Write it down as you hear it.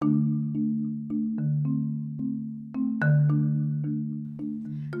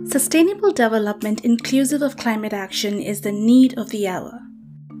Sustainable development inclusive of climate action is the need of the hour.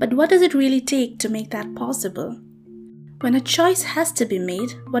 But what does it really take to make that possible? When a choice has to be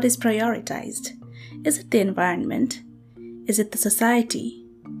made, what is prioritized? Is it the environment? Is it the society?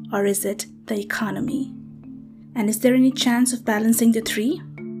 Or is it the economy? And is there any chance of balancing the three?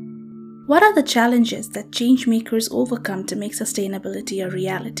 What are the challenges that change makers overcome to make sustainability a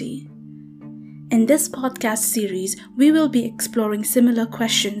reality? In this podcast series, we will be exploring similar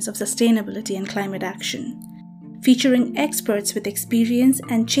questions of sustainability and climate action, featuring experts with experience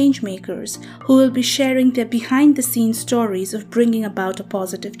and change makers who will be sharing their behind-the-scenes stories of bringing about a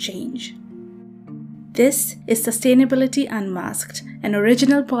positive change. This is Sustainability Unmasked, an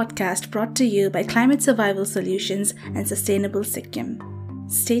original podcast brought to you by Climate Survival Solutions and Sustainable Sikkim.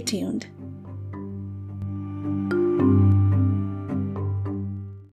 Stay tuned.